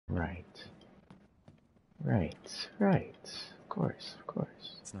Right. Right. Right. Of course. Of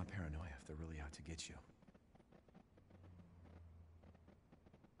course. It's not paranoia if they're really out to get you.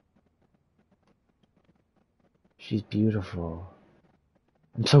 She's beautiful.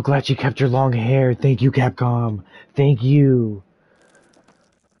 I'm so glad you kept your long hair. Thank you, Capcom. Thank you.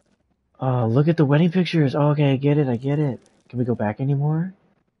 Look at the wedding pictures. Oh, okay, I get it. I get it. Can we go back anymore?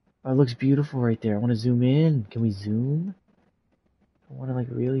 Oh, it looks beautiful right there. I want to zoom in. Can we zoom? I want to like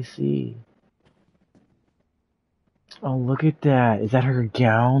really see. Oh, look at that. Is that her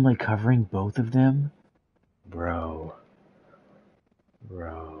gown like covering both of them? Bro.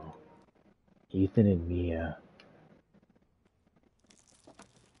 Bro. Ethan and Mia.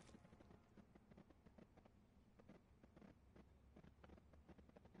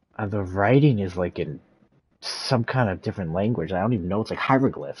 The writing is like in some kind of different language. I don't even know. It's like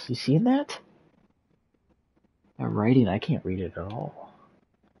hieroglyphs. You seeing that? That writing, I can't read it at all.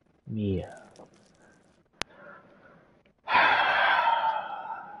 Mia.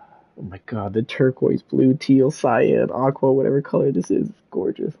 Oh my god, the turquoise, blue, teal, cyan, aqua, whatever color this is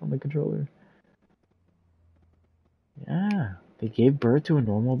gorgeous on the controller. Yeah, they gave birth to a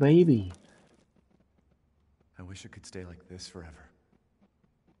normal baby. I wish it could stay like this forever.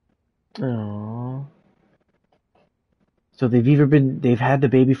 Aww. So they've had the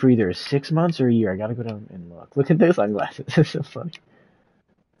baby for either 6 months or a year. I gotta go down and look. Look at those sunglasses. It's so funny.